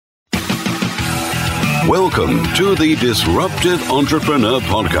Welcome to the Disruptive Entrepreneur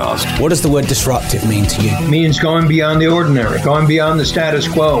Podcast. What does the word disruptive mean to you? It means going beyond the ordinary, going beyond the status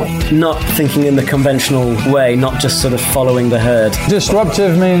quo. Not thinking in the conventional way, not just sort of following the herd.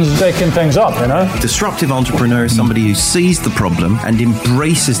 Disruptive means shaking things up, you know? Disruptive entrepreneur is somebody who sees the problem and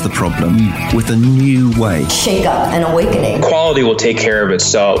embraces the problem with a new way. Shake up and awakening. Quality will take care of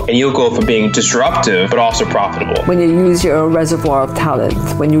itself, and you'll go from being disruptive but also profitable. When you use your reservoir of talent,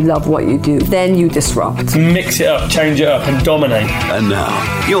 when you love what you do, then you disrupt. Mix it up, change it up, and dominate. And now,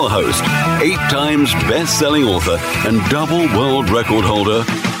 your host, 8 times best-selling author and double world record holder,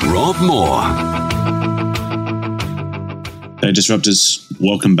 Rob Moore. Hey Disruptors,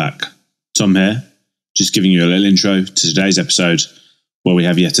 welcome back. Tom here, just giving you a little intro to today's episode where we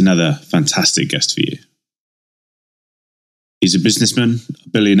have yet another fantastic guest for you. He's a businessman, a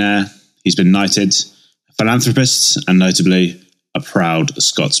billionaire, he's been knighted, a philanthropist, and notably, a proud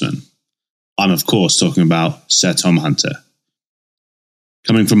Scotsman. I'm of course talking about Sir Tom Hunter.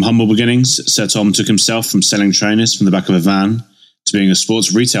 Coming from humble beginnings, Sir Tom took himself from selling trainers from the back of a van to being a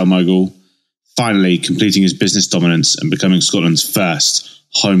sports retail mogul, finally completing his business dominance and becoming Scotland's first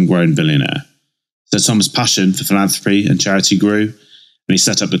homegrown billionaire. Sir Tom's passion for philanthropy and charity grew, and he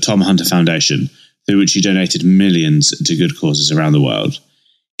set up the Tom Hunter Foundation, through which he donated millions to good causes around the world.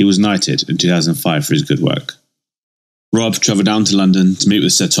 He was knighted in 2005 for his good work. Rob travelled down to London to meet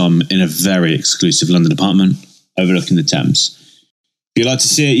with Sir Tom in a very exclusive London apartment overlooking the Thames. If you'd like to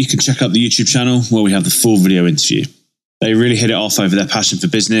see it, you can check out the YouTube channel where we have the full video interview. They really hit it off over their passion for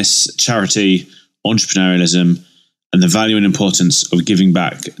business, charity, entrepreneurialism, and the value and importance of giving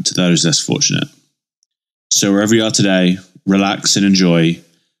back to those less fortunate. So wherever you are today, relax and enjoy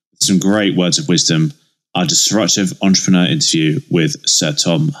with some great words of wisdom, our disruptive entrepreneur interview with Sir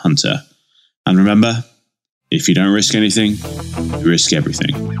Tom Hunter. And remember, if you don't risk anything, you risk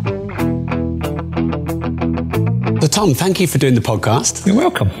everything. So Tom, thank you for doing the podcast. You're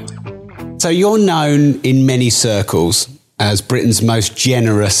welcome. So you're known in many circles as Britain's most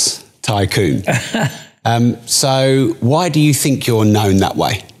generous tycoon. So why do you think you're known that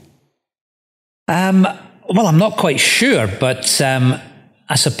way? Well, I'm not quite sure, but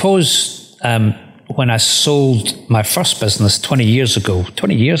I suppose when I sold my first business 20 years ago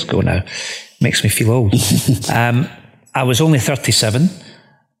now, makes me feel old. I was only 37,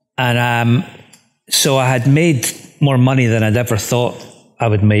 and so I had made more money than I'd ever thought I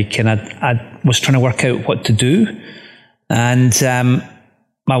would make, and I was trying to work out what to do. And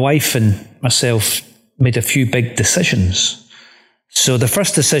my wife and myself made a few big decisions. So the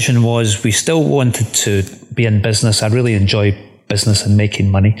first decision was we still wanted to be in business. I really enjoy business and making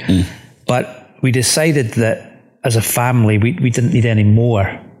money. But we decided that as a family, we didn't need any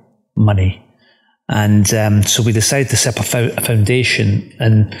more money. And so we decided to set up a foundation,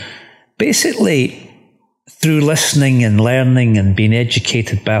 and basically through listening and learning and being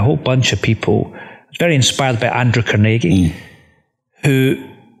educated by a whole bunch of people, very inspired by Andrew Carnegie, who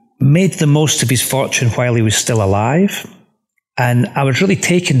made the most of his fortune while he was still alive. And I was really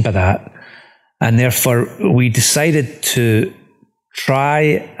taken by that. And therefore we decided to try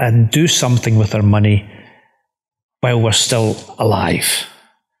and do something with our money while we're still alive.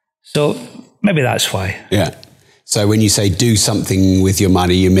 So maybe that's why. Yeah. So when you say do something with your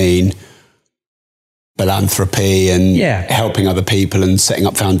money, you mean philanthropy and helping other people and setting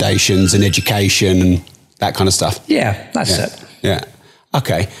up foundations and education and that kind of stuff? Yeah, that's it. Yeah.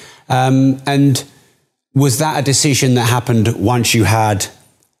 Okay. And was that a decision that happened once you had,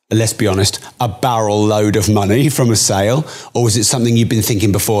 let's be honest, a barrel load of money from a sale, or was it something you've been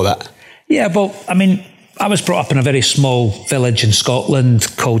thinking before that? Yeah, well, I mean, I was brought up in a very small village in Scotland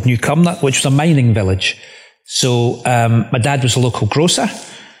called Newcomnut, which was a mining village. So my dad was a local grocer,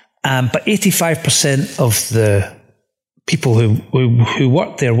 but 85% of the people who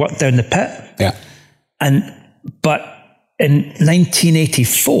worked there worked down the pit. Yeah. But in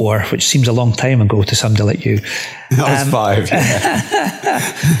 1984, which seems a long time ago to somebody like you. I was 5,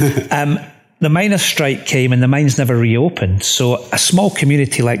 yeah. The miners' strike came and the mines never reopened. So a small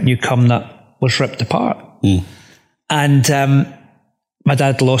community like Newcomnut was ripped apart. And my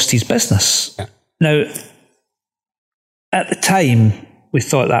dad lost his business. Yeah. Now, at the time, we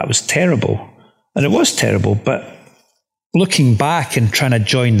thought that was terrible. And it was terrible, but looking back and trying to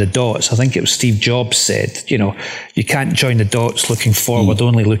join the dots, I think it was Steve Jobs said, you can't join the dots looking forward,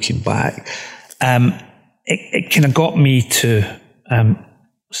 only looking back. It kind of got me to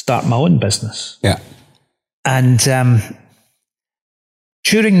start my own business. Yeah. And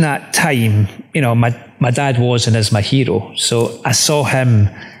during that time, my dad was and is my hero. So I saw him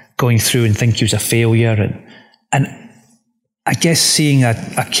going through and think he was a failure. And I guess seeing a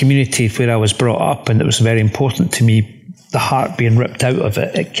community where I was brought up, and it was very important to me, the heart being ripped out of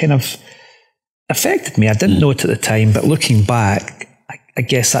it, it kind of affected me. I didn't know it at the time, but looking back, I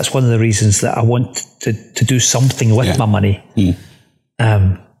guess that's one of the reasons that I want to do something with my money.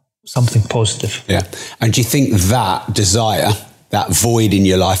 Something positive. Yeah. And do you think that desire, that void in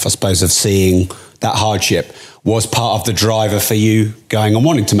your life, I suppose, of seeing that hardship was part of the driver for you going and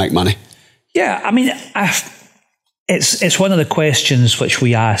wanting to make money? Yeah, I mean, it's one of the questions which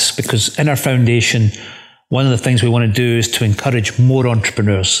we ask, because in our foundation, one of the things we want to do is to encourage more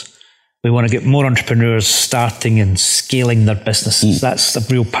entrepreneurs. We want to get more entrepreneurs starting and scaling their businesses. That's the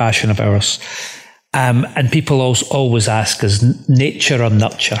real passion of ours. And people always ask us, nature or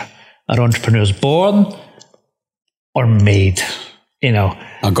nurture? Are entrepreneurs born or made? You know,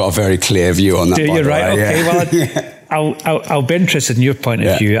 I've got a very clear view on that. Do you, right? Okay. Well, I'll be interested in your point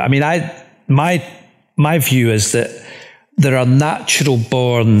of view. I mean, my view is that there are natural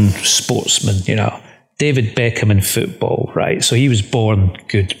born sportsmen. You know, David Beckham in football, right? So he was born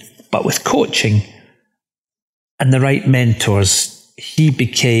good, but with coaching and the right mentors, he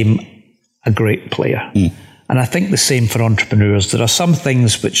became a great player. And I think the same for entrepreneurs. There are some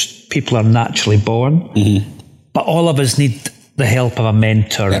things which people are naturally born, but all of us need the help of a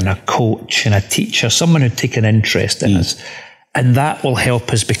mentor and a coach and a teacher, someone who take an interest in us. And that will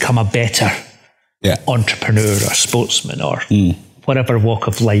help us become a better entrepreneur or sportsman or whatever walk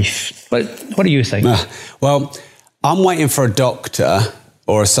of life. But what do you think? Well, I'm waiting for a doctor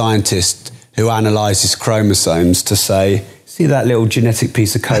or a scientist who analyses chromosomes to say, see that little genetic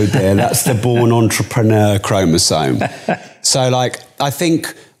piece of code there? That's the born entrepreneur chromosome. So, like, I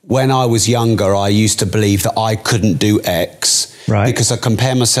think when I was younger, I used to believe that I couldn't do X because I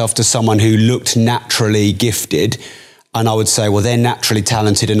compare myself to someone who looked naturally gifted, and I would say, well, they're naturally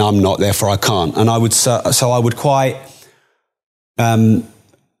talented and I'm not, therefore I can't. And I would, I would quite,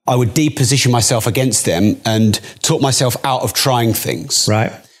 I would deposition myself against them and talk myself out of trying things.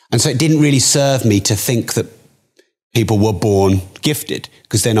 Right. And so it didn't really serve me to think that people were born gifted,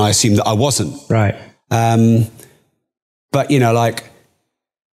 because then I assumed that I wasn't. Right. But, you know, like,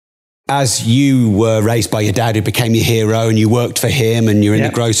 as you were raised by your dad who became your hero and you worked for him and you're in the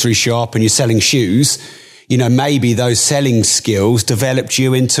grocery shop and you're selling shoes, you know, maybe those selling skills developed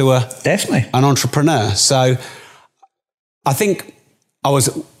you into an entrepreneur. So I think I was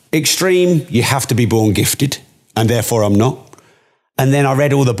extreme. You have to be born gifted, and therefore I'm not. And then I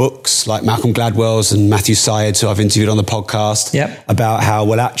read all the books like Malcolm Gladwell's and Matthew Syed's, who I've interviewed on the podcast, about how,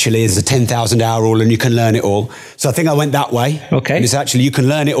 well, actually there's a 10,000 hour rule and you can learn it all. So I think I went that way. Okay. And it's actually, you can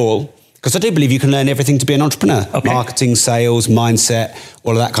learn it all, because I do believe you can learn everything to be an entrepreneur. Okay. Marketing, sales, mindset,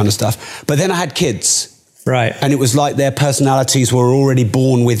 all of that kind of stuff. But then I had kids. Right. And it was like their personalities were already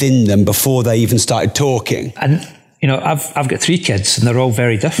born within them before they even started talking. And, you know, I've got 3 kids and they're all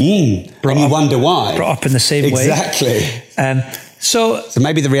very different. And you wonder why. Brought up in the same way. Exactly. So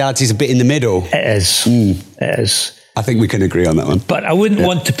maybe the reality is a bit in the middle. It is. It is. I think we can agree on that one. But I wouldn't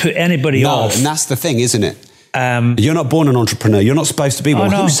want to put anybody off. And that's the thing, isn't it? You're not born an entrepreneur. You're not supposed to be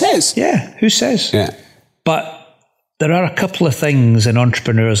one. No. Who says? Yeah, who says? Yeah. But there are a couple of things in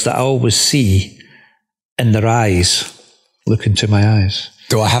entrepreneurs that I always see in their eyes. Look into my eyes.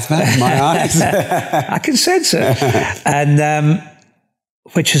 Do I have that in my eyes? I can sense it. And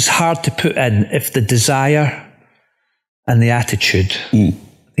which is hard to put in. If the desire and the attitude,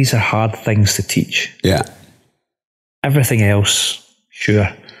 these are hard things to teach. Yeah. Everything else, sure.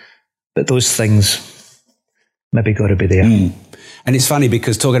 But those things maybe got to be there. And it's funny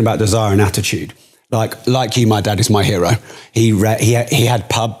because talking about desire and attitude, like you, my dad is my hero. He had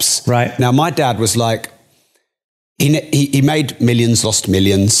pubs. Right. Now, my dad was like, he made millions, lost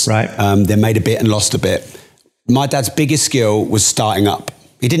millions. Right. Then made a bit and lost a bit. My dad's biggest skill was starting up.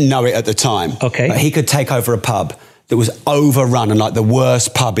 He didn't know it at the time. Okay. But he could take over a pub that was overrun and like the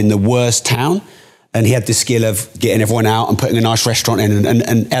worst pub in the worst town. And he had the skill of getting everyone out and putting a nice restaurant in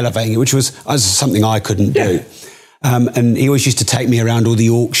and elevating it, which was something I couldn't do. And he always used to take me around all the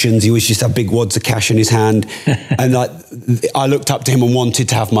auctions. He always used to have big wads of cash in his hand. And like, I looked up to him and wanted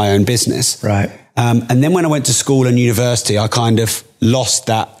to have my own business. Right. And then when I went to school and university, I kind of lost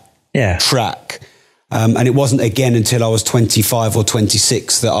that track. And it wasn't again until I was 25 or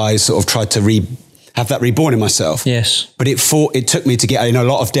 26 that I sort of tried to have that reborn in myself. Yes. But it took me to get in a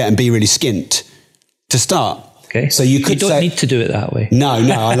lot of debt and be really skint to start. Okay. So you don't need to do it that way. No,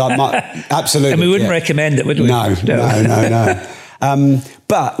 I like absolutely. And we wouldn't recommend it, would we? No.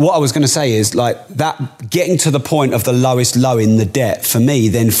 But what I was going to say is like that getting to the point of the lowest low in the debt for me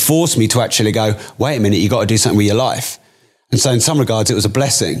then forced me to actually go, wait a minute, you got to do something with your life. And so in some regards, it was a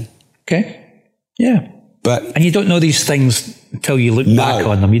blessing. Okay. Yeah. And you don't know these things until you look back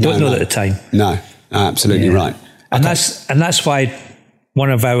on them. You don't know it at the time. No, absolutely right. And that's why one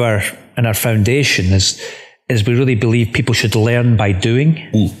of our foundation is we really believe people should learn by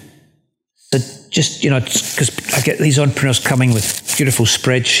doing. So just, because I get these entrepreneurs coming with beautiful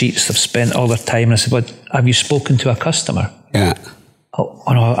spreadsheets they've spent all their time, and I said, well, have you spoken to a customer? Yeah. Oh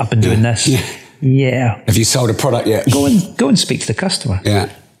no, I've been doing this. Yeah. Have you sold a product yet? Go and speak to the customer. Yeah.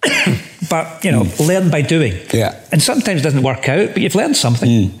 But, learn by doing. Yeah. And sometimes it doesn't work out, but you've learned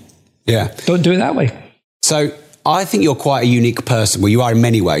something. Yeah. Don't do it that way. So I think you're quite a unique person. Well, you are in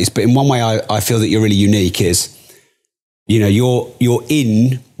many ways, but in one way I feel that you're really unique is, you're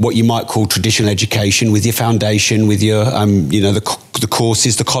in what you might call traditional education with your foundation, with your, the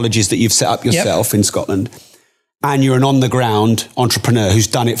courses, the colleges that you've set up yourself in Scotland. And you're an on-the-ground entrepreneur who's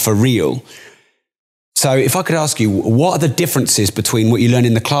done it for real. So if I could ask you, what are the differences between what you learn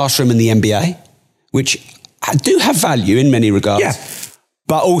in the classroom and the MBA, which do have value in many regards,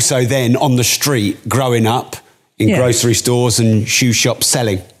 but also then on the street, growing up in grocery stores and shoe shops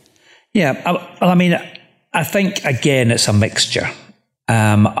selling? Yeah, I mean, I think, again, it's a mixture.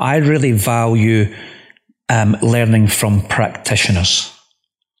 I really value learning from practitioners.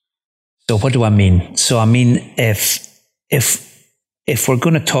 So what do I mean? So I mean, if we're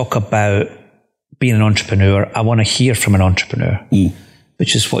going to talk about being an entrepreneur, I want to hear from an entrepreneur,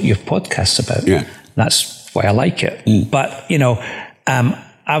 which is what your podcast's about. Yeah. That's why I like it. But,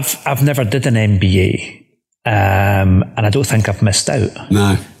 I've never did an MBA, and I don't think I've missed out.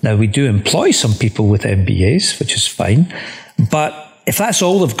 No. Now, we do employ some people with MBAs, which is fine. But if that's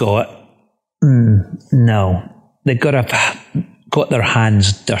all they've got, no. They've got to have got their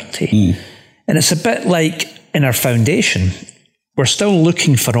hands dirty. And it's a bit like in our foundation, we're still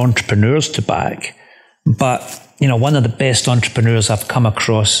looking for entrepreneurs to back. But, one of the best entrepreneurs I've come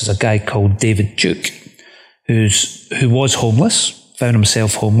across is a guy called David Duke, who was homeless, found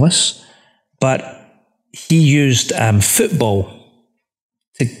himself homeless, but he used football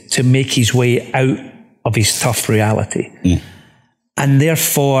to make his way out of his tough reality. And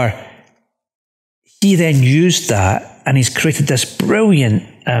therefore, he then used that, and he's created this brilliant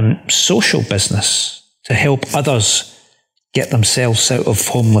social business to help others get themselves out of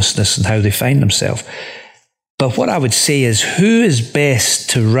homelessness and how they find themselves. But what I would say is, who is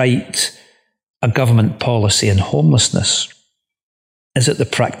best to write a government policy on homelessness? Is it the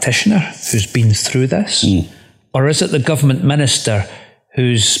practitioner who's been through this? Or is it the government minister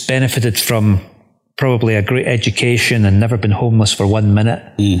who's benefited from probably a great education and never been homeless for 1 minute?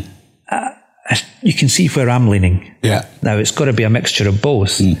 You can see where I'm leaning. Yeah. Now, it's got to be a mixture of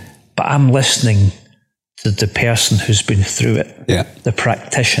both, but I'm listening to the person who's been through it, the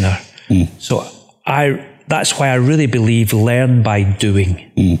practitioner. So that's why I really believe learn by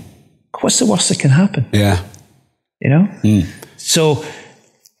doing. What's the worst that can happen? Yeah. So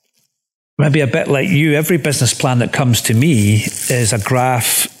maybe a bit like you, every business plan that comes to me is a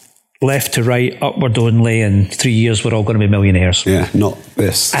graph left to right, upward only, in 3 years we're all going to be millionaires. Yeah, not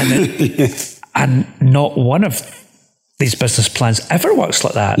this. And not one of these business plans ever works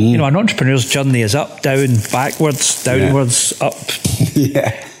like that. An entrepreneur's journey is up, down, backwards, downwards, up.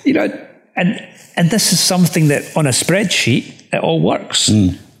 And this is something that on a spreadsheet, it all works.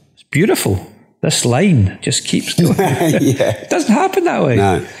 It's beautiful. This line just keeps going. It doesn't happen that way.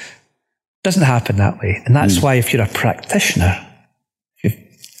 No. It doesn't happen that way. And that's why if you're a practitioner, if you've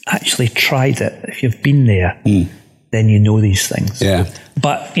actually tried it, if you've been there, then you know these things. Yeah.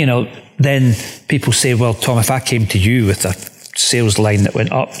 But, then people say, well, Tom, if I came to you with a sales line that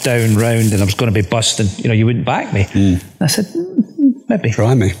went up, down, round, and I was going to be busting, you wouldn't back me. And I said, maybe.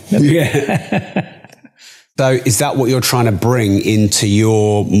 Try me. Maybe. Yeah. So is that what you're trying to bring into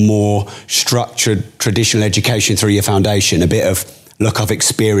your more structured traditional education through your foundation? A bit of, look, I've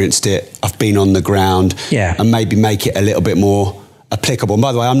experienced it, I've been on the ground, and maybe make it a little bit more applicable. And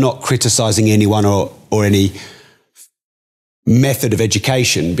by the way, I'm not criticising anyone or any method of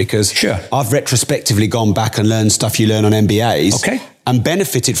education, because I've retrospectively gone back and learned stuff you learn on MBAs and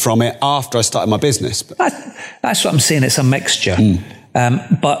benefited from it after I started my business. That's what I'm saying. It's a mixture.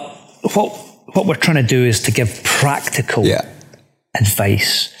 But what we're trying to do is to give practical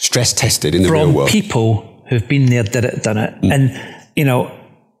advice. Stress tested in the real world. From people who've been there, done it. And,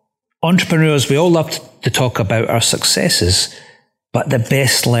 entrepreneurs, we all love to talk about our successes, but the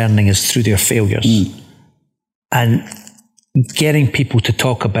best learning is through their failures. And getting people to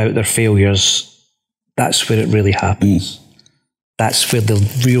talk about their failures, that's where it really happens. That's where the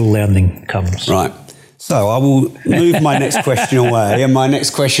real learning comes. Right. So I will move my next question away. And my next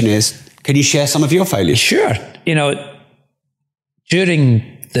question is, can you share some of your failures? Sure.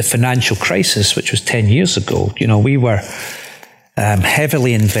 During the financial crisis, which was 10 years ago, you know, we were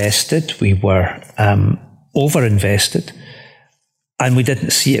heavily invested, we were over-invested, and we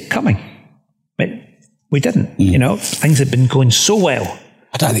didn't see it coming. We didn't, you know, things had been going so well.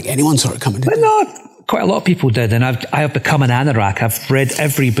 I don't think anyone saw it coming, did they? No, quite a lot of people did, and I have become an anorak. I've read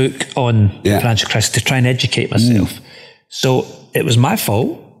every book on the financial crisis to try and educate myself. So it was my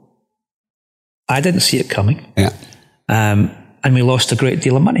fault. I didn't see it coming. Yeah. And we lost a great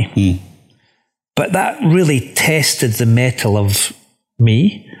deal of money. But that really tested the mettle of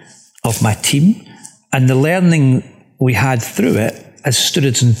me, of my team, and the learning we had through it has stood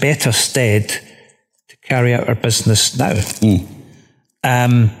us in better stead to carry out our business now.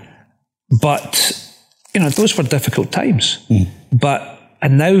 But, you know, those were difficult times.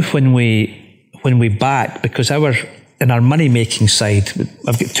 And now when we back, because in our money-making side,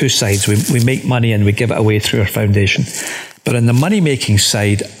 I've got two sides. We make money and we give it away through our foundation. But in the money-making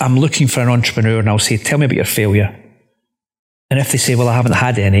side, I'm looking for an entrepreneur and I'll say, tell me about your failure. And if they say, well, I haven't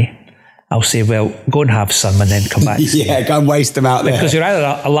had any, I'll say, well, go and have some and then come back. Yeah, go and waste them out there. Because you're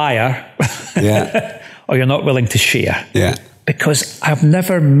either a liar or you're not willing to share. Yeah. Because I've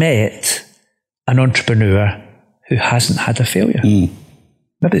never met an entrepreneur who hasn't had a failure.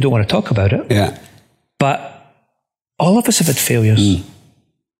 Maybe they don't want to talk about it. Yeah. But all of us have had failures,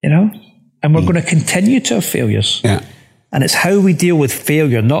 you know, and we're going to continue to have failures. Yeah. And it's how we deal with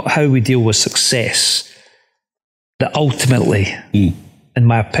failure, not how we deal with success, that ultimately, in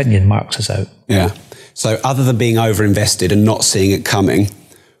my opinion, marks us out. Yeah. So other than being overinvested and not seeing it coming,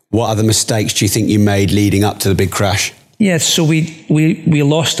 what other mistakes do you think you made leading up to the big crash? Yeah, so we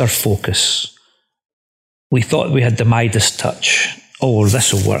lost our focus. We thought we had the Midas touch. Oh,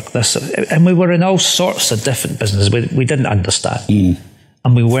 this will work. And we were in all sorts of different businesses we didn't understand.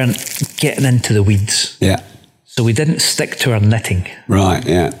 And we weren't getting into the weeds. Yeah. So we didn't stick to our knitting. Right,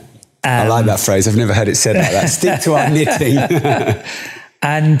 yeah. I like that phrase. I've never heard it said like that. Stick to our knitting.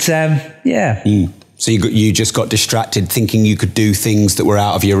 And So you just got distracted thinking you could do things that were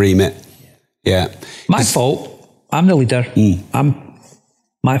out of your remit. Yeah. My fault. I'm the leader.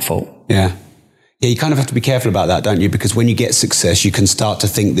 My fault. Yeah. Yeah, you kind of have to be careful about that, don't you? Because when you get success, you can start to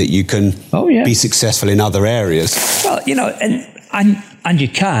think that you can be successful in other areas. Well, you know, and you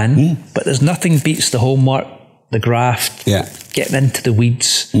can, but there's nothing beats the homework, the graft, getting into the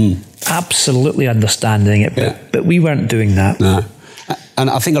weeds, absolutely understanding it, but we weren't doing that. No. And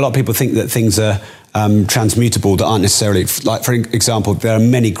I think a lot of people think that things are transmutable that aren't necessarily, like, for example, there are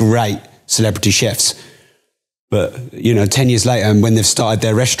many great celebrity chefs, but, you know, 10 years later, and when they've started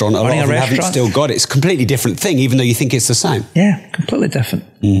their restaurant, a lot of them haven't still got it. It's a completely different thing, even though you think it's the same. Yeah, completely different.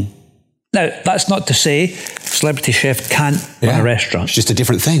 Now, that's not to say celebrity chef can't run a restaurant. It's just a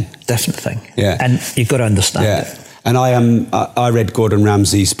different thing. Different thing. Yeah. And you've got to understand it. And I read Gordon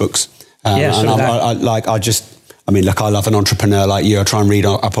Ramsay's books. I love an entrepreneur like you. I try and read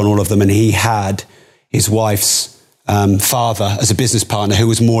up on all of them. And he had his wife's father as a business partner who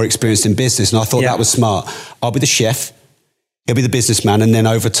was more experienced in business. And I thought that was smart. I'll be the chef, he'll be the businessman, and then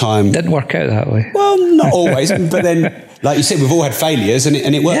over time... Didn't work out that way. Well, not always, but then, like you said, we've all had failures, and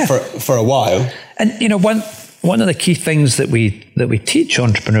it worked for a while. And, you know, one of the key things that we teach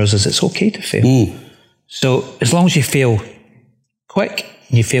entrepreneurs is it's okay to fail. So as long as you fail quick,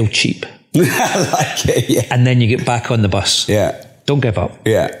 you fail cheap. I like it, yeah. And then you get back on the bus. Yeah. Don't give up.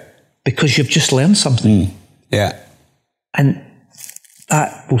 Yeah. Because you've just learned something. Yeah. And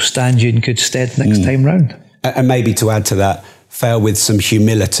that will stand you in good stead next time round. And maybe to add to that, fail with some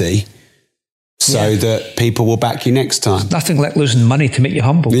humility so that people will back you next time. There's nothing like losing money to make you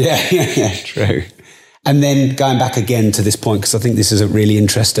humble. Yeah, true. And then going back again to this point, because I think this is a really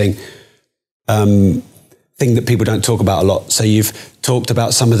interesting thing that people don't talk about a lot. So you've talked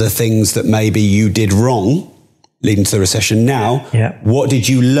about some of the things that maybe you did wrong leading to the recession. Now, what did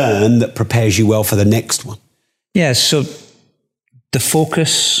you learn that prepares you well for the next one? Yeah, so the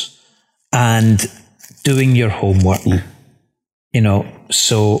focus and doing your homework, you know,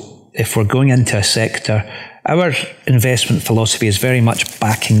 so if we're going into a sector, our investment philosophy is very much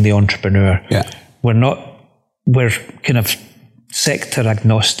backing the entrepreneur. Yeah. We're kind of sector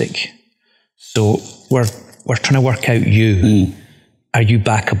agnostic. So we're trying to work out you. Are you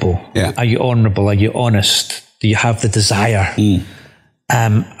backable? Yeah. Are you honourable? Are you honest? Do you have the desire?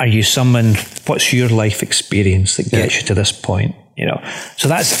 Are you someone, what's your life experience that gets you to this point? You know, so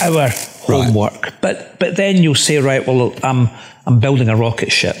that's our homework. But then you'll say, right, well, I'm building a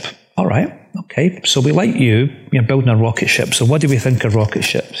rocket ship. All right, okay. So we like you're building a rocket ship. So what do we think of rocket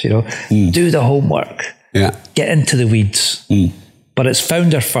ships? You know, do the homework. Yeah. Get into the weeds. But it's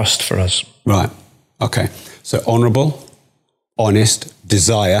founder first for us. Right. Okay. So honourable, honest,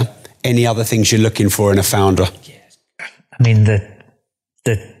 desire. Any other things you're looking for in a founder? I mean, the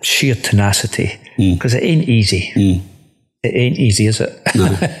sheer tenacity, because it ain't easy. It ain't easy, is it?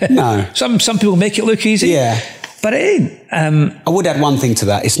 No. Some people make it look easy. Yeah. But it ain't. I would add one thing to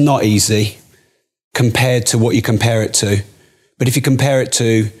that. It's not easy compared to what you compare it to. But if you compare it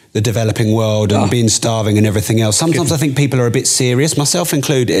to the developing world and being starving and everything else, sometimes I think people are a bit serious, myself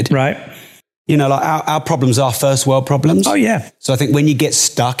included. Right. You know, like our problems are first world problems. Oh, yeah. So I think when you get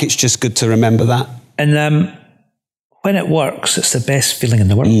stuck, it's just good to remember that. And when it works, it's the best feeling in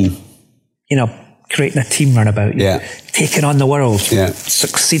the world. You know, creating a team run about you, taking on the world,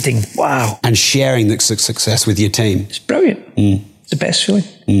 succeeding. Wow. And sharing the success with your team. It's brilliant. It's the best feeling.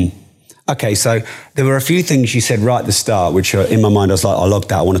 Okay, so there were a few things you said right at the start, which are in my mind, I was like, I logged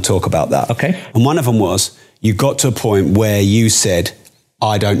that, I want to talk about that. Okay. And one of them was, you got to a point where you said,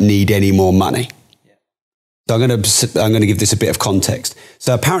 I don't need any more money. So I'm going to give this a bit of context.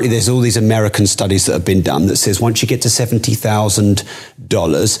 So apparently there's all these American studies that have been done that says once you get to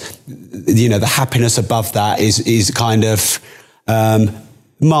 $70,000, you know, the happiness above that is kind of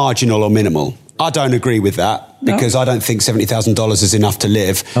marginal or minimal. I don't agree with that because I don't think $70,000 is enough to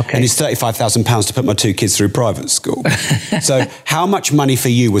live. Okay. And it's £35,000 to put my 2 kids through private school. So how much money for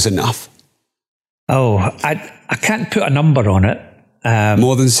you was enough? Oh, I can't put a number on it.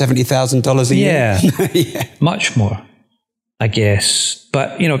 More than $70,000 a year? Yeah, much more, I guess.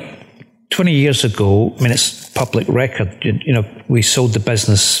 But, you know, 20 years ago, I mean, it's public record, you know, we sold the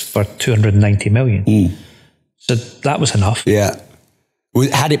business for $290 million. So that was enough. Yeah.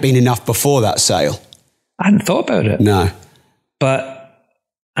 Had it been enough before that sale? I hadn't thought about it. No.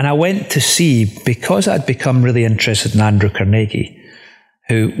 And I went to see, because I'd become really interested in Andrew Carnegie,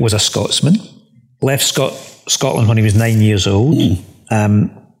 who was a Scotsman, left Scotland when he was 9 years old,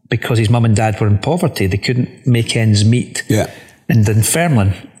 because his mum and dad were in poverty. They couldn't make ends meet in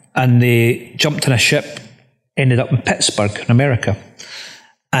Dunfermline. And they jumped on a ship, ended up in Pittsburgh in America.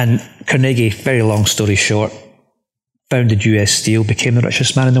 And Carnegie, very long story short, founded US Steel, became the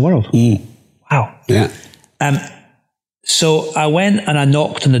richest man in the world. Wow. Yeah. So I went and I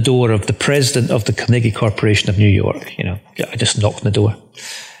knocked on the door of the president of the Carnegie Corporation of New York. You know, I just knocked on the door.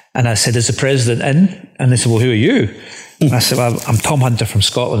 And I said, is the president in? And they said, well, who are you? And I said, well, I'm Tom Hunter from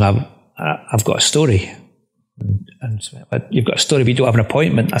Scotland. I've got a story. And so, you've got a story, but you don't have an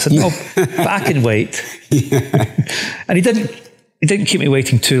appointment. I said, no, but I can wait. And he didn't keep me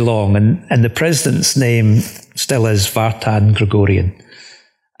waiting too long. And the president's name still is Vartan Gregorian.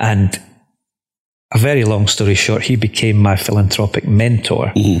 And a very long story short, he became my philanthropic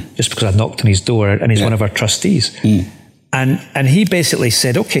mentor just because I knocked on his door, and he's one of our trustees. And he basically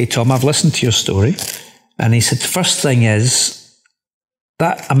said, okay, Tom, I've listened to your story. And he said, the first thing is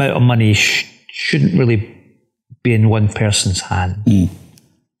that amount of money shouldn't really be in one person's hand.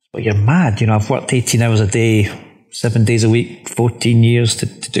 But you're mad. You know, I've worked 18 hours a day, 7 days a week, 14 years to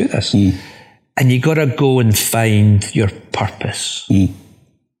do this. And you got to go and find your purpose. So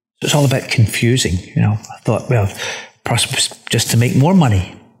it's all a bit confusing. You know, I thought, well, perhaps just to make more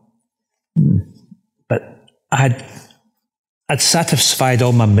money. But I'd satisfied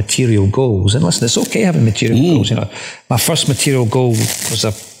all my material goals. And listen, it's okay having material goals. You know, my first material goal was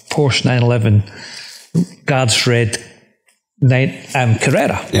a Porsche 911 Guards Red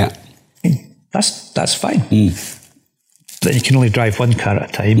Carrera. Yeah, that's fine. Then you can only drive one car at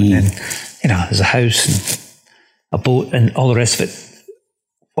a time, and then you know there's a house and a boat and all the rest of it.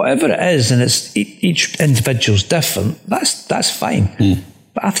 Whatever it is, and it's each individual's different. That's fine.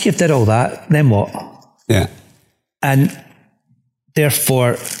 But after you've did all that, then what? Yeah, and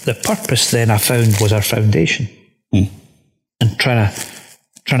therefore the purpose then I found was our foundation, and trying to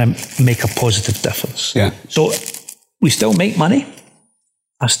make a positive difference. Yeah. So we still make money.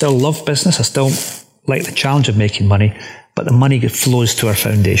 I still love business. I still like the challenge of making money, but the money flows to our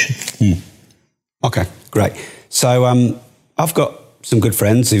foundation. Okay, great. So I've got some good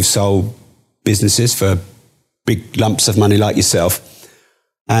friends who've sold businesses for big lumps of money like yourself.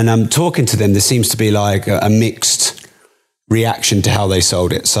 And I'm talking to them, there seems to be like a mixed reaction to how they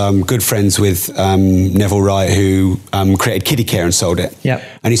sold it. So I'm good friends with Neville Wright, who created Kiddie Care and sold it. Yeah.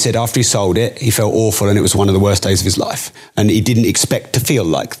 And he said after he sold it, he felt awful and it was one of the worst days of his life. And he didn't expect to feel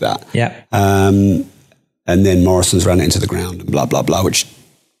like that. Yeah. And then Morrison's ran it into the ground and blah, blah, blah, which,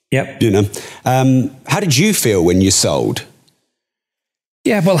 you know. How did you feel when you sold?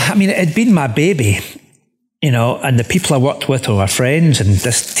 Yeah, well, I mean, it had been my baby, you know, and the people I worked with were my friends and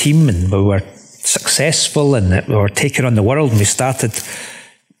this team, and we were successful and we were taking on the world, and we started,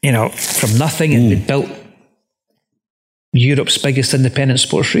 you know, from nothing, and we built Europe's biggest independent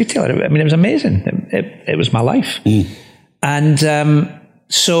sports retailer. I mean, it was amazing. It was my life. And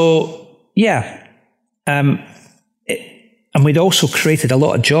and we'd also created a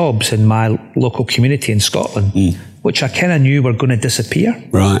lot of jobs in my local community in Scotland, which I kind of knew were going to disappear.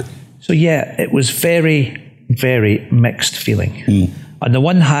 Right. So it was very, very mixed feeling. On the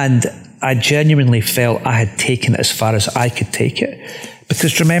one hand, I genuinely felt I had taken it as far as I could take it.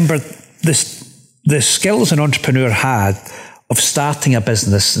 Because remember, the skills an entrepreneur had of starting a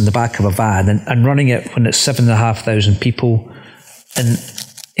business in the back of a van and running it when it's 7,500 people. And,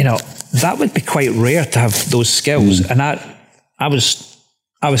 that would be quite rare to have those skills. And I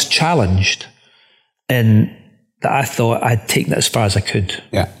was challenged in that I thought I'd taken it as far as I could.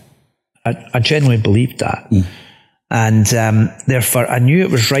 Yeah. I genuinely believed that. And therefore, I knew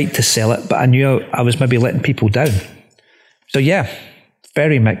it was right to sell it, but I knew I was maybe letting people down. So,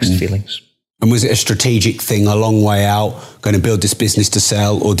 very mixed feelings. And was it a strategic thing a long way out, going to build this business to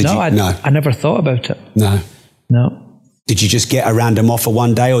sell? Or did you? No, I never thought about it. No. Did you just get a random offer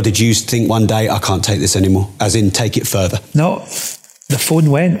one day, or did you think one day, I can't take this anymore, as in take it further? No, the phone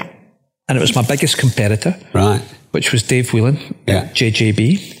went, and it was my biggest competitor, right, which was Dave Whelan,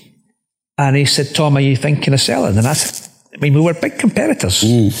 JJB. And he said, Tom, are you thinking of selling? And I said, we were big competitors.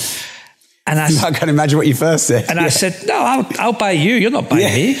 And I can imagine what you first said. And I said, no, I'll buy you. You're not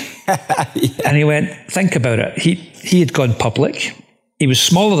buying me. And he went, think about it. He had gone public. He was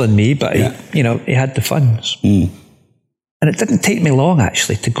smaller than me, but he had the funds. And it didn't take me long,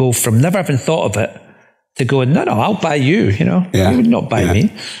 actually, to go from never having thought of it to going, no, I'll buy you, You would not buy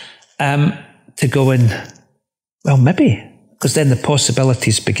me. To going, well, maybe. Because then the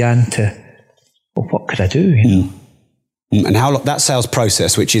possibilities began to, well, what could I do, And how that sales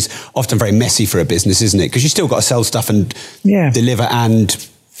process, which is often very messy for a business, isn't it? Because you still got to sell stuff and deliver and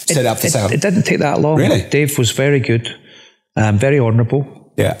set up for sale. It didn't take that long. Really? Dave was very good, very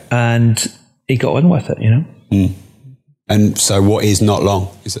honourable. Yeah. And he got on with it, And so what is not long,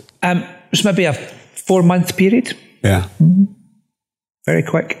 is it? It was maybe a 4-month period. Yeah. Very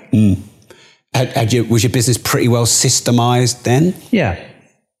quick. Was your business pretty well systemised then? Yeah.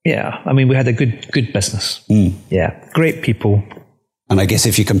 I mean, we had a good business. Yeah. Great people. And I guess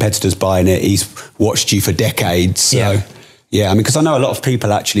if your competitor's buying it, he's watched you for decades. So, because I know a lot of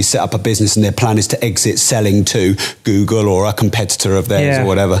people actually set up a business and their plan is to exit selling to Google or a competitor of theirs or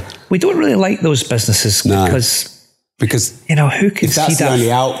whatever. We don't really like those businesses because who can if that's see the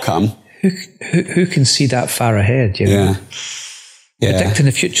only outcome? Who can see that far ahead? Predicting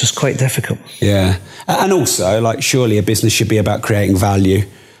the future is quite difficult. Yeah, and also, surely a business should be about creating value.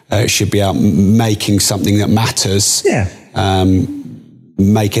 It should be about making something that matters. Yeah.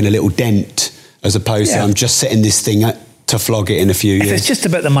 Making a little dent, as opposed to I'm just setting this thing to flog it in a few years. If it's just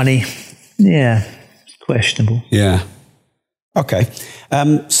about the money, it's questionable. Yeah. Okay.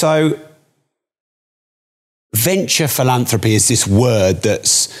 So venture philanthropy is this word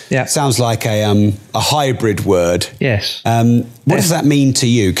that's sounds like a hybrid word. Yes. What does that mean to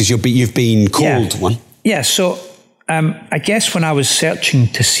you? Because you've been called one. Yeah. So I guess when I was searching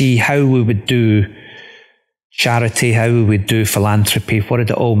to see how we would do charity, how we would do philanthropy, what did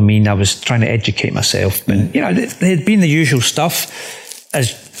it all mean? I was trying to educate myself. But there had been the usual stuff.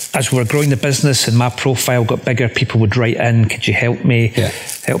 As we were growing the business and my profile got bigger, people would write in, could you help me?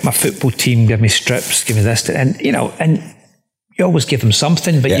 Help my football team, give me strips, give me this. And you always give them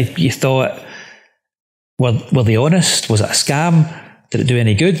something, but you thought, were they honest? Was it a scam? Did it do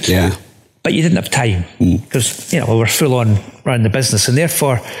any good? Yeah. But you didn't have time because, we were full on running the business. And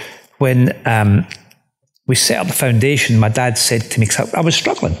therefore, when we set up the foundation, my dad said to me, because I was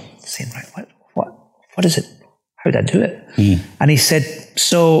struggling, saying, right, what is it? How did I do it? And he said,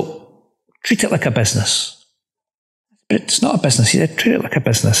 so treat it like a business. But it's not a business. He said, treat it like a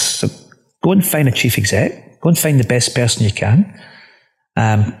business. So go and find a chief exec. Go and find the best person you can.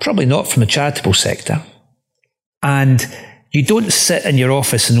 Probably not from the charitable sector. And you don't sit in your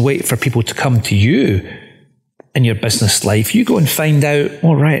office and wait for people to come to you in your business life. You go and find out,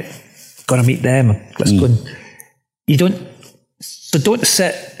 all right, got to meet them. Let's go. Don't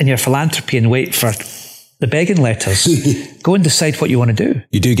sit in your philanthropy and wait for the begging letters. Go and decide what you want to do.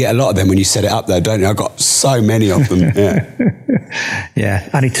 You do get a lot of them when you set it up though, don't you? I've got so many of them. Yeah.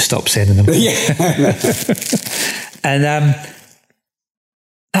 I need to stop sending them. And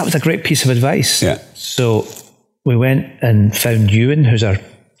that was a great piece of advice. Yeah. So we went and found Ewan, who's our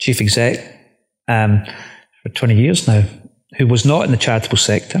chief exec for 20 years now, who was not in the charitable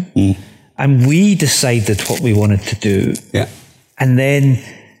sector. And we decided what we wanted to do. Yeah. And then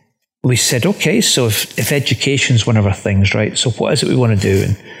we said, okay, so if education's one of our things, right? So what is it we want to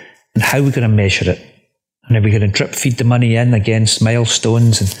do and how are we going to measure it? And are we going to drip feed the money in against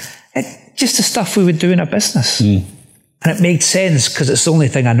milestones and just the stuff we would do in our business? And it made sense because it's the only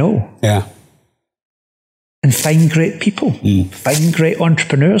thing I know. Yeah. And find great people, find great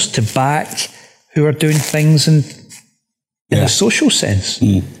entrepreneurs to back who are doing things in a social sense.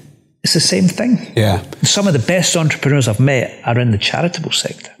 It's the same thing. Yeah. Some of the best entrepreneurs I've met are in the charitable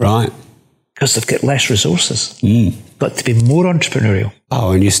sector. Right. Because they've got less resources. Got to be more entrepreneurial.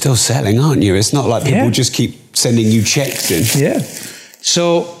 Oh, and you're still selling, aren't you? It's not like people just keep sending you checks in. Yeah.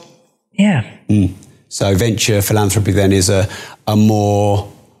 So, yeah. So venture philanthropy then is a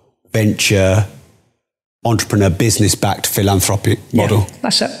more venture entrepreneur business-backed philanthropic model.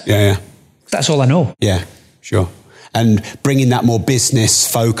 That's it. Yeah. That's all I know. Yeah, sure. And bringing that more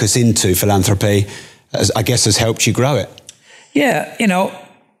business focus into philanthropy, I guess, has helped you grow it. Yeah,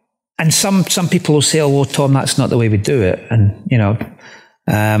 and some people will say, "Oh, well, Tom, that's not the way we do it." And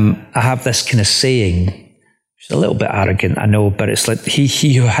I have this kind of saying, which is a little bit arrogant, I know, but it's like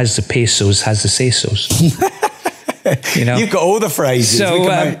he who has the pesos has the say-sos. You've got all the phrases.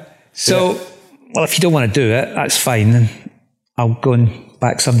 Well, if you don't want to do it, that's fine. Then I'll go and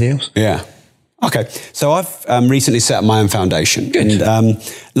back somebody else. Yeah. Okay. So I've recently set up my own foundation. Good. And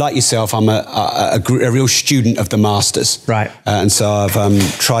like yourself, I'm a real student of the masters. Right. And so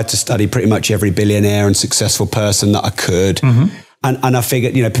I've tried to study pretty much every billionaire and successful person that I could. And I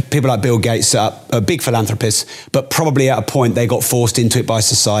figured, people like Bill Gates set up, big philanthropists, but probably at a point they got forced into it by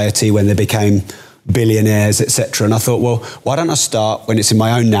society when they became billionaires, etc. And I thought, well, why don't I start when it's in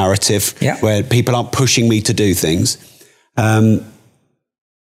my own narrative, where people aren't pushing me to do things?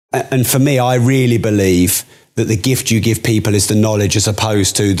 And for me, I really believe that the gift you give people is the knowledge as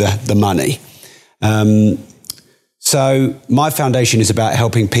opposed to the money. So my foundation is about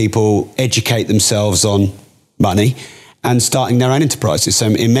helping people educate themselves on money and starting their own enterprises. So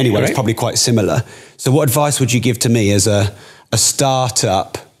in many ways, probably quite similar. So what advice would you give to me as a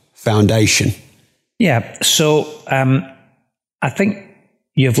startup foundation? Yeah, so I think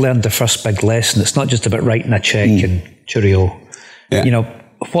you've learned the first big lesson. It's not just about writing a check and cheerio. Yeah.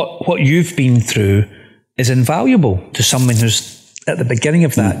 What you've been through is invaluable to someone who's at the beginning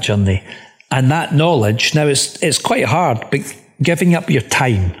of that journey. And that knowledge, now it's quite hard, but giving up your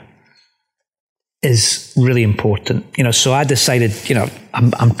time is really important. So I decided,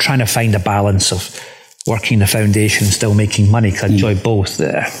 I'm trying to find a balance of working the foundation and still making money because I enjoy both.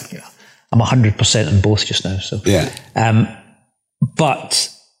 I'm 100% in both just now. So, but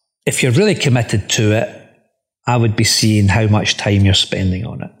if you're really committed to it, I would be seeing how much time you're spending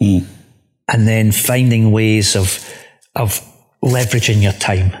on it, and then finding ways of leveraging your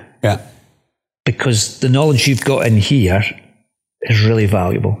time. Yeah, because the knowledge you've got in here is really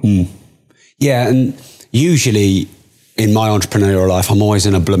valuable. Yeah, and usually in my entrepreneurial life, I'm always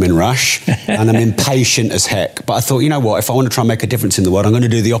in a blooming rush and I'm impatient as heck. But I thought, you know what, if I want to try and make a difference in the world, I'm going to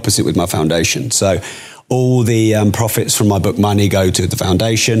do the opposite with my foundation. So all the profits from my book money go to the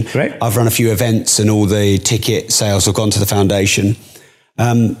foundation. Right. I've run a few events and all the ticket sales have gone to the foundation.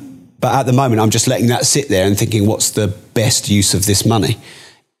 But at the moment, I'm just letting that sit there and thinking, what's the best use of this money?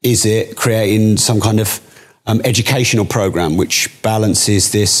 Is it creating some kind of educational program which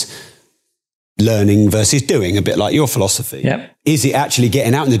balances this learning versus doing, a bit like your philosophy? Yep. Is it actually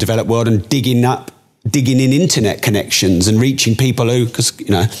getting out in the developed world and digging in internet connections and reaching people who, because,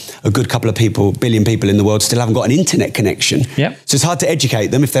 a good couple of people, billion people in the world still haven't got an internet connection. Yep. So it's hard to educate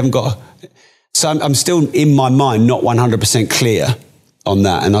them if they haven't got so I'm still, in my mind, not 100% clear on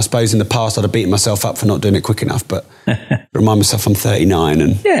that. And I suppose in the past I'd have beaten myself up for not doing it quick enough, but remind myself I'm 39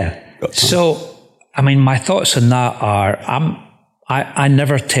 and... Yeah. So, my thoughts on that are, I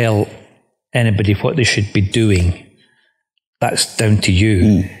never tell anybody what they should be doing. That's down to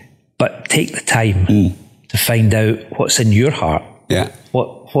you. But take the time to find out what's in your heart. Yeah.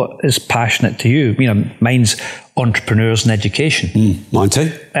 What is passionate to you. Mine's entrepreneurs and education. Mine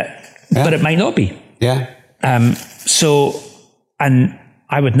too. But it might not be. Yeah. And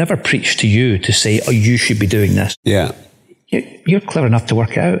I would never preach to you to say, oh, you should be doing this. Yeah. You're clever enough to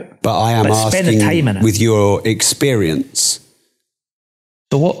work it out. But I am asking, spend the time in it. With your experience.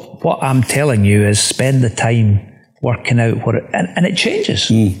 So what I'm telling you is spend the time working out and it changes.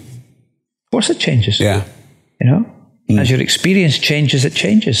 Of course it changes. Yeah. As your experience changes, it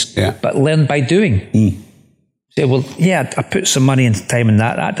changes. Yeah. But learn by doing. Say, well, yeah, I put some money and time in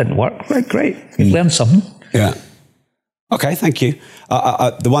that. That didn't work. Right, great. You've learned something. Yeah. Okay, thank you.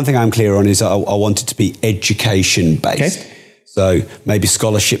 The one thing I'm clear on is I want it to be education-based. Okay. So maybe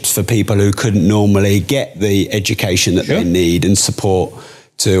scholarships for people who couldn't normally get the education that they need and support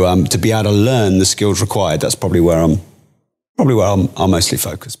to be able to learn the skills required. That's probably where I'll mostly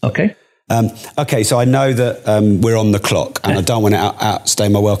focus. Okay. Okay, so I know that we're on the clock and I don't want to outstay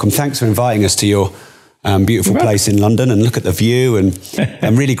my welcome. Thanks for inviting us to your Beautiful place in London, and look at the view, and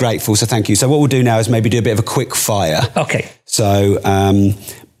I'm really grateful. So thank you. So what we'll do now is maybe do a bit of a quick fire. Okay. So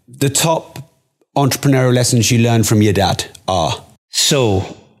the top entrepreneurial lessons you learned from your dad are?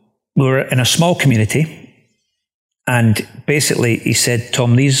 So we were in a small community, and basically he said,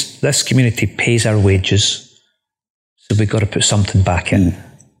 Tom, this community pays our wages, so we've got to put something back in.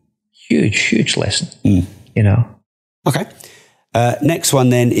 Huge lesson, you know. Okay. Next one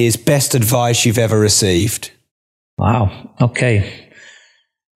then is best advice you've ever received. Wow. Okay.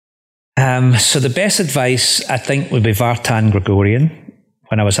 So the best advice, I think, would be Vartan Gregorian,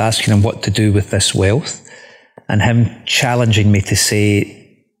 when I was asking him what to do with this wealth, and him challenging me to say,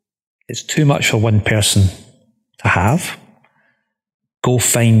 it's too much for one person to have. Go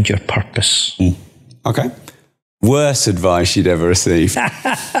find your purpose. Okay. Worst advice you'd ever received?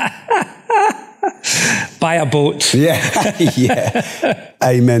 Buy a boat. Yeah.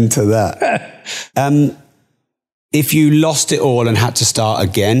 Amen to that. If you lost it all and had to start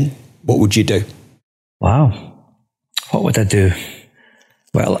again, what would you do? Wow. What would I do?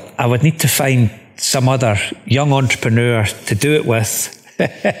 Well, I would need to find some other young entrepreneur to do it with.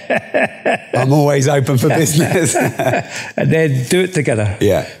 I'm always open for business. And then do it together.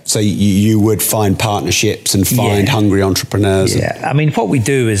 Yeah. So you would find partnerships and find hungry entrepreneurs. Yeah. I mean, what we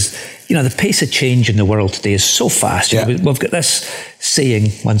do is, you know, the pace of change in the world today is so fast. Yeah. We've got this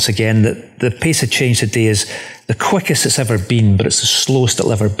saying, once again, that the pace of change today is the quickest it's ever been, but it's the slowest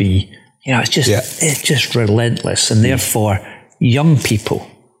it'll ever be. You know, it's just relentless. And therefore, young people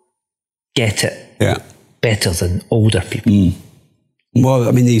get it better than older people. Well,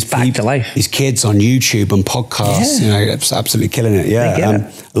 I mean, these back to life. These kids on YouTube and podcasts, you know, it's absolutely killing it. Yeah,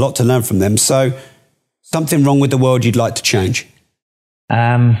 a lot to learn from them. So, something wrong with the world you'd like to change?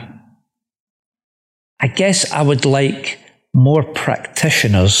 I guess I would like more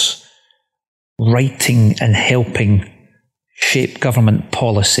practitioners writing and helping shape government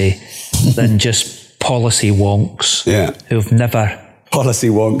policy than just policy wonks who've never policy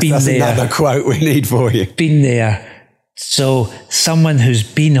wonks. That's another quote we need for you. Been there. So someone who's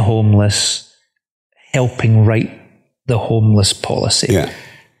been homeless, helping write the homeless policy. Yeah.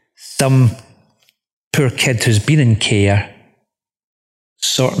 Some poor kid who's been in care,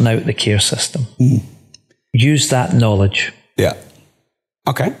 sorting out the care system. Use that knowledge. Yeah.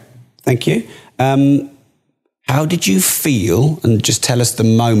 Okay. Thank you. How did you feel? And just tell us the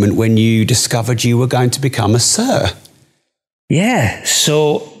moment when you discovered you were going to become a sir. Yeah.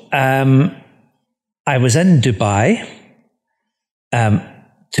 So I was in Dubai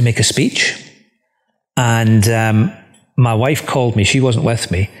to make a speech, and my wife called me. She wasn't with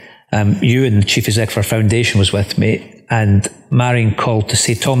me. You and the chief executive of our foundation was with me, and Marion called to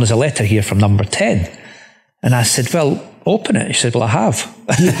say, Tom, there's a letter here from number 10. And I said, well, open it. She said, well, I have.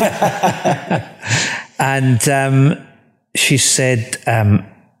 And she said,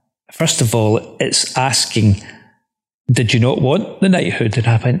 first of all, it's asking, did you not want the knighthood? And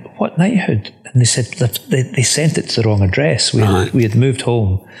I went, what knighthood? And they said, they sent it to the wrong address. We had moved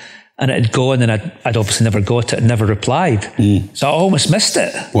home, and it had gone, and I'd obviously never got it and never replied. So I almost missed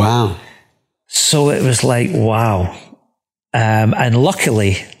it. Wow. So it was like, wow. And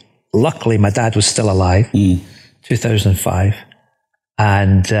luckily, my dad was still alive, 2005.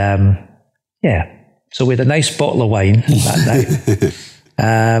 And so we had a nice bottle of wine that night.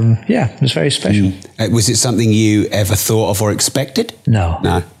 It was very special. Was it something you ever thought of or expected?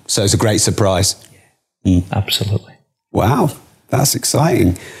 No. So it's a great surprise. Absolutely. Wow, that's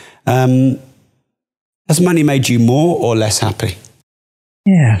exciting. Has money made you more or less happy?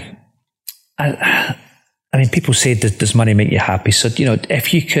 Yeah. I mean, people say, does money make you happy? So, you know,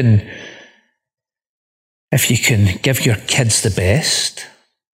 if you can give your kids the best,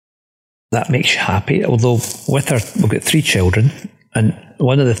 that makes you happy. Although we've got 3 children, and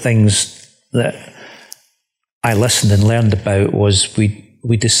one of the things that I listened and learned about was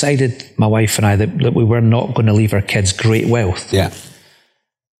we decided, my wife and I, that we were not going to leave our kids great wealth. Yeah.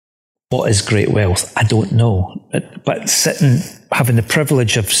 What is great wealth? I don't know. But having the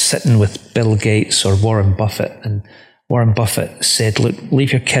privilege of sitting with Bill Gates or Warren Buffett, and Warren Buffett said, look,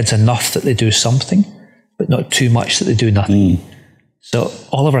 leave your kids enough that they do something, but not too much that they do nothing. So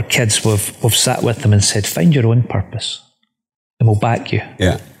all of our kids, we've sat with them and said, find your own purpose and we'll back you.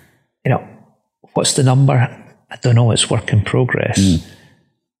 Yeah. You know, what's the number? I don't know. It's work in progress.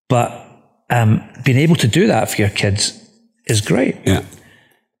 But being able to do that for your kids is great. Yeah.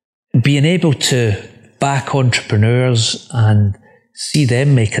 Being able to back entrepreneurs and see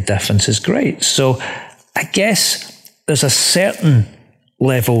them make a difference is great. So I guess there's a certain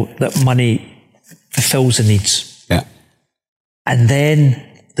level that money fulfills the needs. Yeah. And then,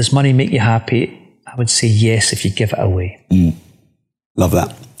 does money make you happy? I would say yes if you give it away. Love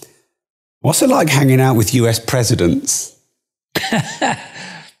that. What's it like hanging out with US presidents?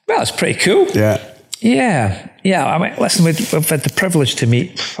 Well, it's pretty cool. Yeah. Yeah. I mean, listen, we've had the privilege to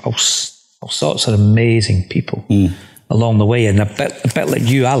meet all sorts of amazing people along the way, and a bit like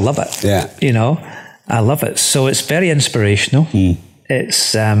you, I love it. Yeah. You know, I love it. So it's very inspirational.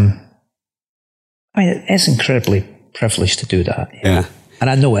 It's, it's incredibly privileged to do that. Yeah. And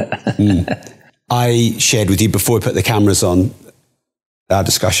I know it. I shared with you before we put the cameras on our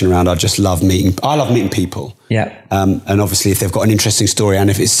discussion around I love meeting people. Yeah. And obviously if they've got an interesting story and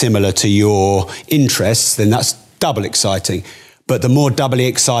if it's similar to your interests, then that's double exciting. But the more doubly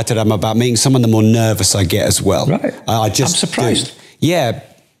excited I'm about meeting someone, the more nervous I get as well. Right. I'm surprised. Yeah.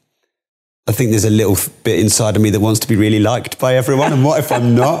 I think there's a little bit inside of me that wants to be really liked by everyone. And what if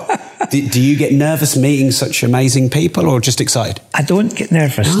I'm not? Do you get nervous meeting such amazing people or just excited? I don't get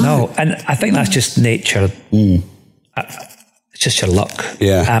nervous, no. And I think that's just nature. It's just your luck.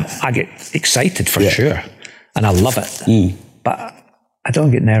 Yeah. I get excited for sure. And I love it. But I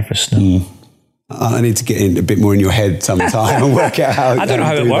don't get nervous, no. I need to get in a bit more in your head sometime and work out how I don't know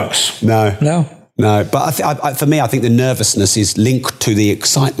how it works. No. But for me, I think the nervousness is linked to the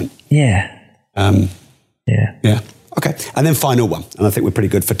excitement. Yeah. Yeah. Okay. And then final one. And I think we're pretty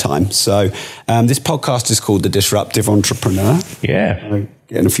good for time. So this podcast is called The Disruptive Entrepreneur. Yeah. I'm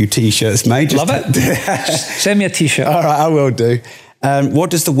getting a few T-shirts made. Love it. Send me a T-shirt. All right, I will do. What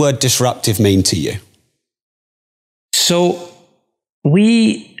does the word disruptive mean to you? So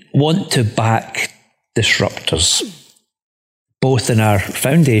we want to back disruptors, both in our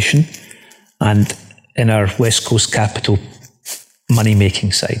foundation and in our West Coast Capital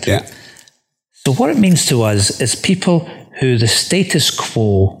money-making side. Yeah. So what it means to us is people who the status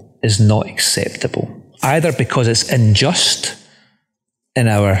quo is not acceptable, either because it's unjust in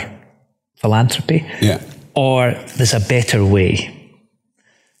our philanthropy, or there's a better way.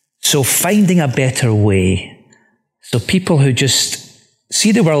 So finding a better way. So people who just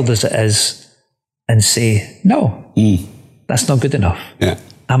see the world as it is and say, no, that's not good enough. Yeah.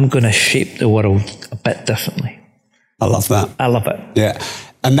 I'm going to shape the world a bit differently. I love that. I love it. Yeah.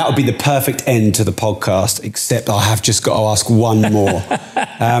 And that would be the perfect end to the podcast, except I have just got to ask one more.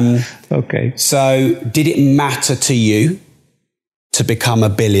 Okay. So did it matter to you to become a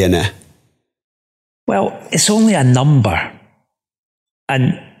billionaire? Well, it's only a number.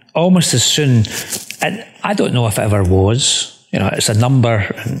 And almost as soon, and I don't know if it ever was, it's a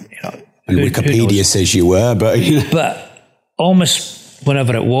number. And, and Wikipedia says you were, but... But almost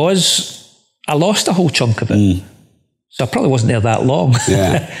whenever it was, I lost a whole chunk of it. So I probably wasn't there that long.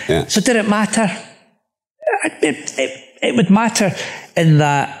 Yeah. So did it matter? It would matter in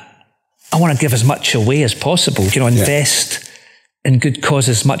that I want to give as much away as possible, invest in good cause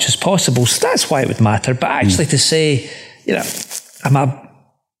as much as possible. So that's why it would matter. But actually to say,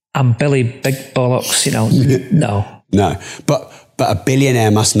 I'm Billy Big Bollocks, no. No. But a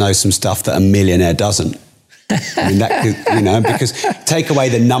billionaire must know some stuff that a millionaire doesn't. I mean, that could, because take away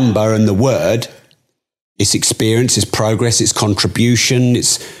the number and the word, it's experience, it's progress, it's contribution,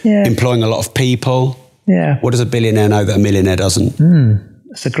 it's employing a lot of people. Yeah. What does a billionaire know that a millionaire doesn't?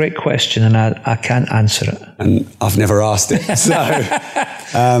 It's a great question, and I can't answer it. And I've never asked it. So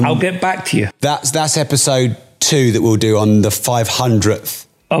I'll get back to you. That's episode 2 that we'll do on the 500th.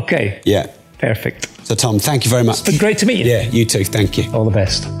 Okay. Yeah. Perfect. So Tom, thank you very much. It's been great to meet you. Yeah, you too. Thank you. All the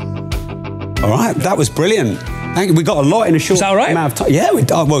best. All right, that was brilliant. Thank you. We got a lot in a short amount of time. Yeah, we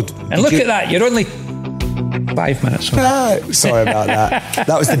did. Well, and look at that. You're only 5 minutes. Sorry about that.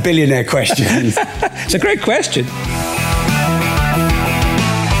 That was the billionaire question. It's a great question.